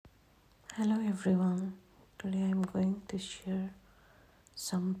Hello everyone. Today I'm going to share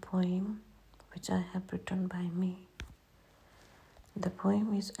some poem which I have written by me. The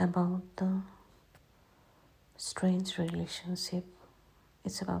poem is about the strange relationship.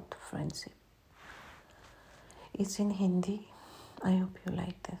 It's about the friendship. It's in Hindi. I hope you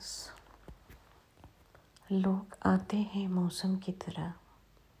like this. लोग आते हैं मौसम की तरह,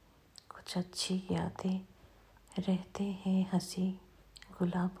 कुछ अच्छी यादें रहते हैं हंसी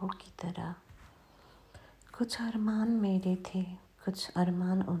गुलाबों की तरह। कुछ अरमान मेरे थे, कुछ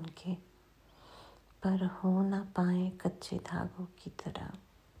अरमान उनके, पर हो ना पाए कच्चे धागों की तरह।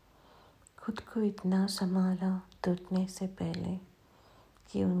 खुद को इतना संभाला टूटने से पहले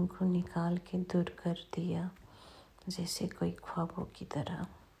कि उनको निकाल के दूर कर दिया, जैसे कोई ख्वाबों की तरह।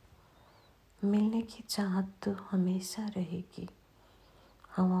 मिलने की चाहत तो हमेशा रहेगी,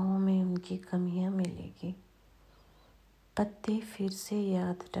 हवाओं में उनकी कमियां मिलेगी। पत्ते फिर से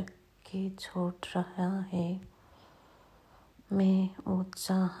याद रख के छोड़ रहा है, मैं वो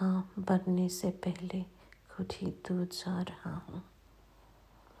चाहा बनने से पहले खुद ही दूर जा रहा हूँ।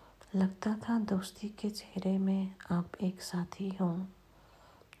 लगता था दोस्ती के चेहरे में आप एक साथी हो,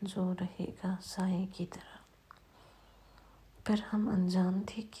 जो रहेगा साए की तरह। पर हम अनजान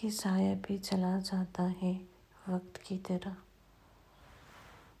थे कि साया भी चला जाता है वक्त की तरह।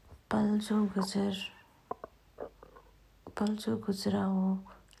 पल जो गुजरा वो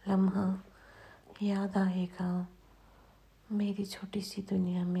लम्हा याद आएगा। मेरी छोटी सी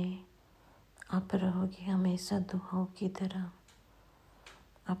दुनिया में आप रहोगे हमेशा दुआओं की तरह।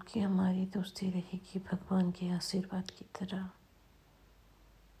 आपकी हमारी दोस्ती रहेगी भगवान के आशीर्वाद की तरह।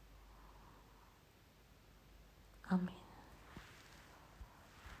 आमीन।